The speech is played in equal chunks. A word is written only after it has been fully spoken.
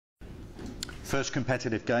First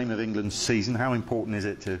competitive game of England's season. How important is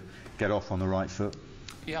it to get off on the right foot?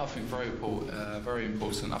 Yeah, I think very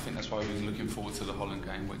important. I think that's why we were looking forward to the Holland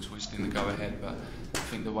game, which didn't go ahead. But I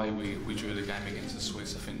think the way we drew the game against the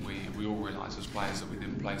Swiss, I think we all realised as players that we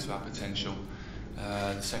didn't play to our potential.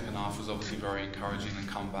 The second half was obviously very encouraging and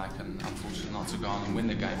come back, and unfortunately not to go on and win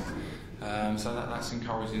the game. So that's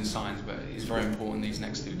encouraging signs. But it's very important these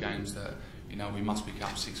next two games that we must pick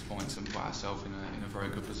up 6 points and put ourselves in a very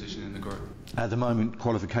good position in the group. At the moment,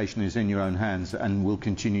 qualification is in your own hands and will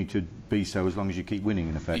continue to be so as long as you keep winning,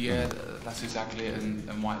 in effect. Yeah, that's exactly it,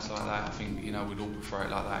 and why it's like that. I think we'd all prefer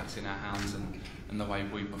it like that. It's in our hands, and the way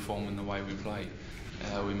we perform and the way we play.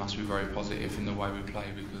 We must be very positive in the way we play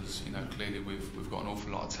because clearly we've got an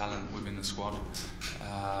awful lot of talent within the squad.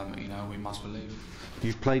 We must believe.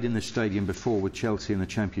 You've played in this stadium before with Chelsea in the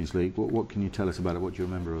Champions League. What can you tell us about it? What do you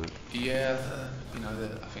remember of it? Yeah,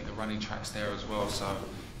 I think the running track's there as well. So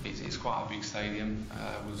it's quite a big stadium.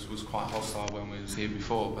 Was quite hostile when we was here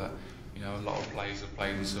before, but a lot of players have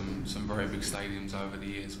played in some very big stadiums over the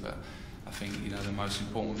years. But I think the most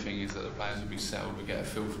important thing is that the players will be settled. We get a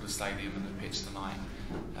feel for the stadium and the pitch tonight.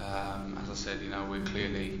 As I said, we're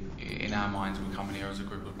clearly in our minds we're coming here as a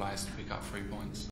group of players to pick up 3 points.